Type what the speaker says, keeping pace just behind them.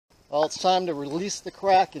Well, it's time to release the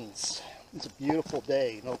Krakens. It's a beautiful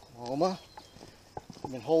day in Oklahoma.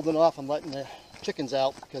 I've been holding off on letting the chickens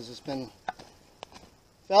out because there's been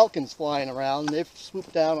falcons flying around. They've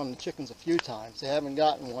swooped down on the chickens a few times. They haven't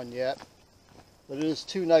gotten one yet, but it is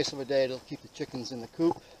too nice of a day to keep the chickens in the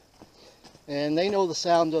coop. And they know the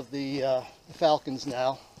sound of the falcons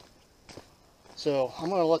now. So I'm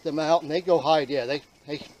going to let them out, and they go hide. Yeah, they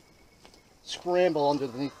scramble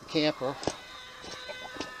underneath the camper.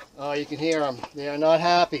 Oh, you can hear them. They are not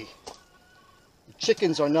happy. The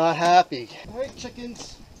chickens are not happy. All right,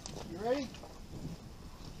 chickens, you ready?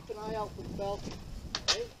 Keep an eye out for the falcon.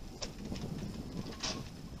 Okay?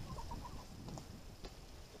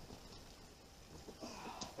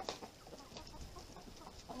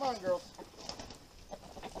 Come on, girls.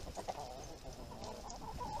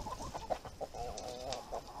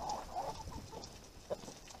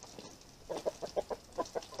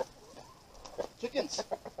 Chickens.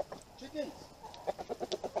 Chickens.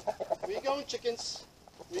 Where you going, chickens?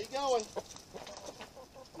 Where you going?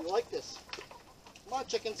 You like this? Come on,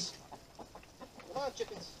 chickens. Come on,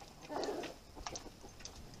 chickens.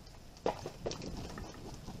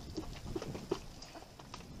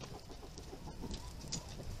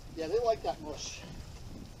 Yeah, they like that mush.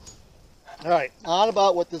 Alright, on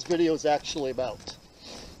about what this video is actually about.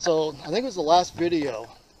 So, I think it was the last video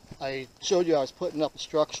I showed you I was putting up a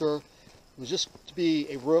structure. It was just to be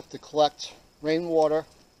a roof to collect rainwater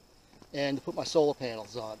and to put my solar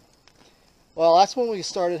panels on. Well, that's when we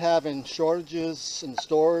started having shortages in the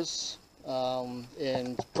stores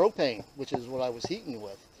and propane, which is what I was heating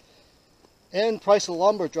with. And price of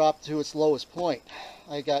lumber dropped to its lowest point.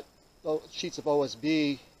 I got sheets of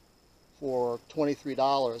OSB for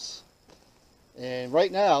 $23. And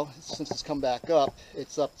right now, since it's come back up,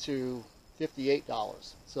 it's up to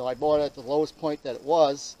 $58. So I bought it at the lowest point that it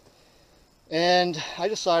was. And I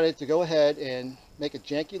decided to go ahead and make a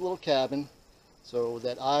janky little cabin so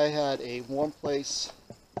that I had a warm place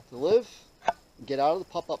to live, get out of the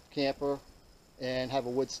pop-up camper, and have a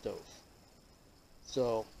wood stove.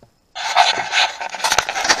 So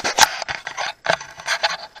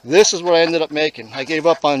this is what I ended up making. I gave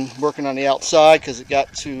up on working on the outside because it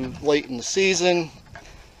got too late in the season.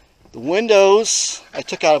 The windows I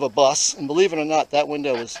took out of a bus, and believe it or not, that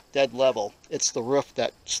window is dead level. It's the roof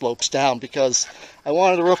that slopes down because I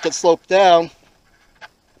wanted the roof that sloped down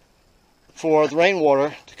for the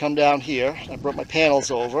rainwater to come down here. I brought my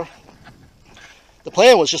panels over. The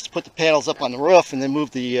plan was just to put the panels up on the roof and then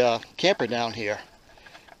move the camper down here,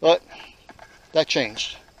 but that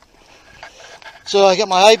changed. So I got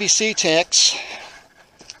my IBC tanks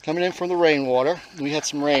coming in from the rainwater. We had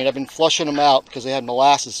some rain. I've been flushing them out because they had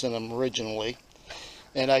molasses in them originally.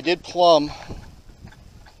 And I did plumb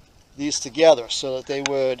these together so that they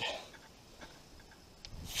would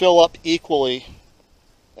fill up equally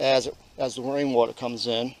as the rainwater comes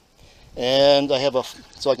in. And I have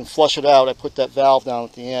so I can flush it out, I put that valve down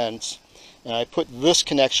at the ends. And I put this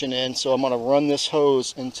connection in, so I'm going to run this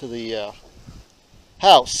hose into the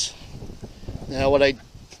house. Now what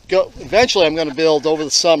eventually I'm going to build, over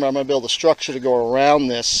the summer, I'm going to build a structure to go around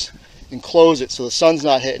this and close it so the sun's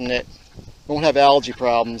not hitting it, won't have algae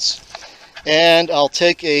problems. And I'll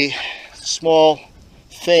take a small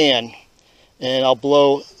fan and I'll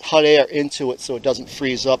blow hot air into it so it doesn't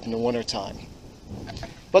freeze up in the wintertime.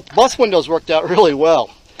 But the bus windows worked out really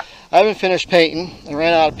well. I haven't finished painting. I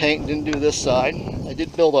ran out of paint and didn't do this side. I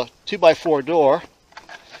did build a 2x4 door.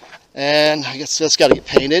 And I guess that's got to get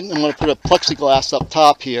painted. I'm going to put a plexiglass up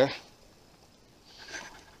top here.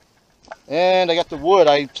 And I got the wood.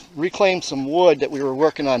 I reclaimed some wood that we were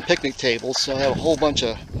working on picnic tables. So I have a whole bunch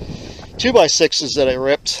of 2x6s that I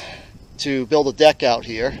ripped to build a deck out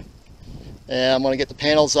here. And I'm going to get the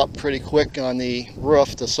panels up pretty quick on the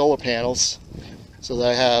roof, the solar panels, so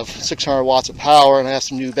that I have 600 watts of power, and I have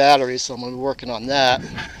some new batteries, so I'm going to be working on that.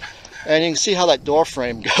 And you can see how that door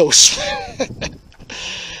frame goes.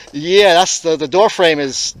 Yeah, that's the door frame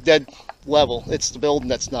is dead level. It's the building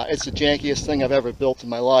that's not. It's the jankiest thing I've ever built in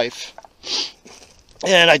my life.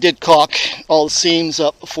 And I did caulk all the seams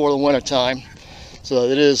up before the winter time, so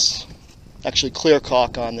it is actually clear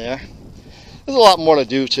caulk on there. There's a lot more to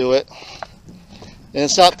do to it. And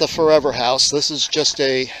it's not the forever house. This is just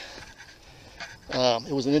a,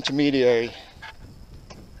 it was an intermediary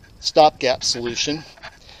stopgap solution.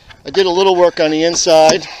 I did a little work on the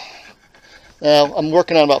inside. Now, I'm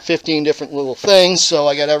working on about 15 different little things, so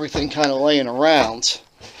I got everything kind of laying around.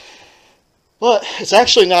 But it's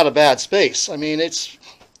actually not a bad space. I mean, it's,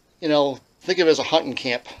 you know, think of it as a hunting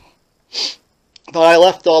camp. But I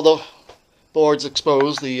left all the boards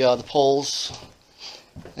exposed, the poles,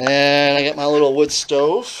 And I got my little wood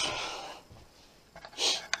stove,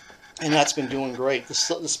 and that's been doing great. The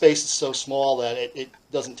space is so small that it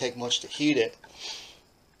doesn't take much to heat it.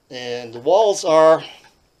 And the walls are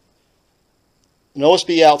an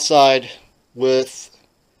OSB outside with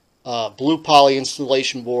blue poly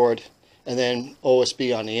insulation board, and then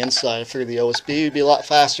OSB on the inside. I figured the OSB would be a lot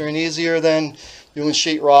faster and easier than doing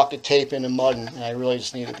sheetrock and taping and mudding, and I really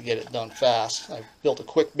just needed to get it done fast. I built a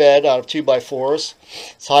quick bed out of 2x4s.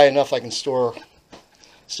 It's high enough I can store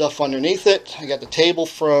stuff underneath it. I got the table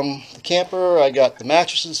from the camper. I got the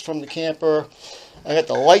mattresses from the camper. I got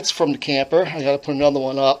the lights from the camper. I got to put another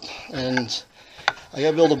one up, and I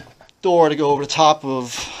got to build a door to go over the top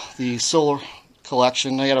of the solar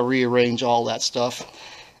collection. I got to rearrange all that stuff.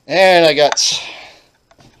 And I got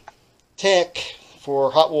tank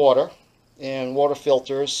for hot water and water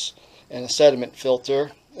filters and a sediment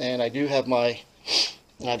filter. And I do have my,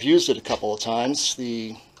 and I've used it a couple of times,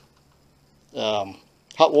 the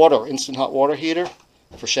instant hot water heater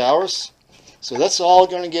for showers. So that's all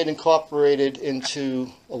going to get incorporated into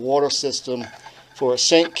a water system for a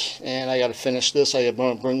sink, and I got to finish this. I'm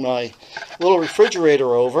going to bring my little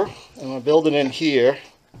refrigerator over. I'm going to build it in here.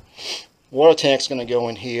 Water tank's going to go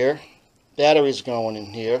in here. Batteries going in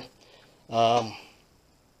here.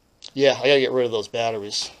 Yeah, I got to get rid of those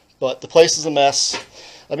batteries. But the place is a mess.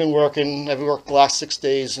 I've worked the last 6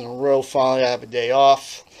 days in a row. Finally, I have a day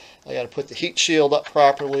off. I got to put the heat shield up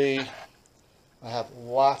properly. I have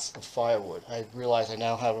lots of firewood. I realize I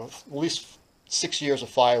now have at least 6 years of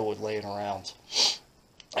firewood laying around.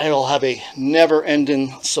 I will have a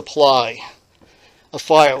never-ending supply of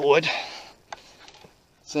firewood.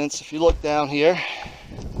 Since if you look down here,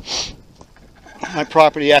 my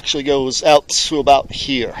property actually goes out to about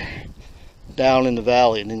here, down in the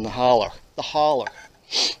valley and in the holler.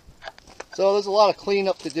 So there's a lot of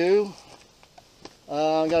cleanup to do.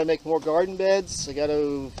 I got to make more garden beds.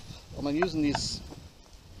 I'm using these.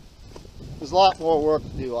 There's a lot more work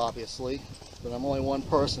to do, obviously, but I'm only one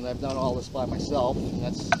person. I've done all this by myself, and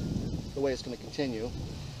that's the way it's going to continue.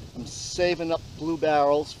 I'm saving up blue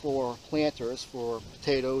barrels for planters for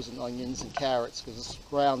potatoes and onions and carrots, because this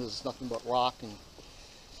ground is nothing but rock, and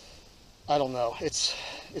I don't know, it's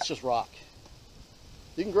just rock.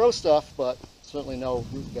 You can grow stuff, but certainly no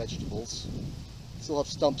root vegetables. Still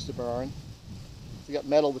have stumps to burn. We got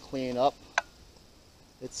metal to clean up.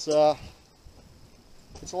 It's a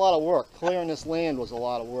lot of work. Clearing this land was a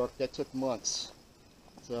lot of work. That took months.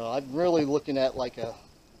 So I'm really looking at like a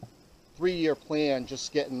 3-year plan,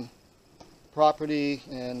 just getting the property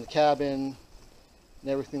and the cabin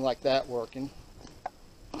and everything like that working.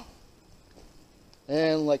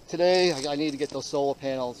 And like today, I need to get those solar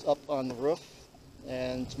panels up on the roof,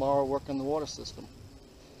 and tomorrow work on the water system.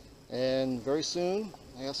 And very soon,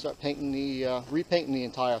 I gotta start painting repainting the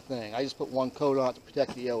entire thing. I just put one coat on it to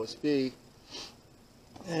protect the OSB.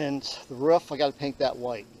 And the roof, I gotta paint that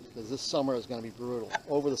white, because this summer is gonna be brutal.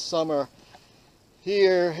 Over the summer,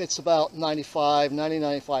 here it's about 95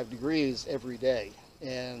 degrees every day.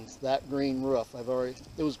 And that green roof,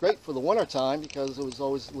 it was great for the winter time because it was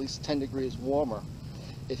always at least 10 degrees warmer.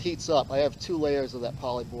 It heats up. I have 2 layers of that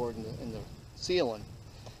polyboard in the ceiling,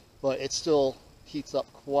 but it still heats up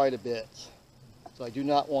quite a bit. So I do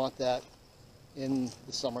not want that in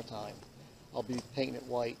the summertime. I'll be painting it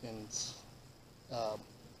white and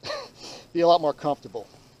be a lot more comfortable.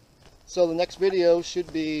 So the next video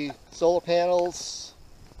should be solar panels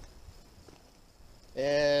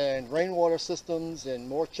and rainwater systems and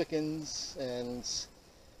more chickens, and it's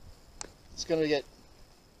going to get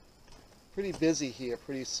pretty busy here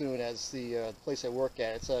pretty soon, as the place I work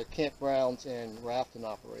at. It's a campground and rafting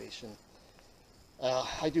operation.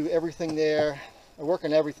 I do everything there. I work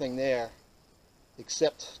on everything there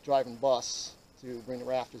except driving bus to bring the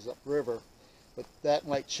rafters upriver. But that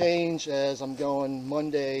might change as I'm going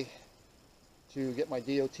Monday to get my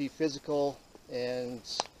DOT physical and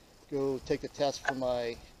go take the test for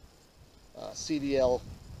my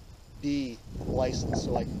CDL-B license,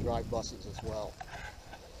 so I can drive buses as well.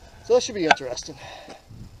 So that should be interesting.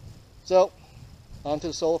 So, on to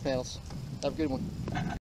the solar panels. Have a good one.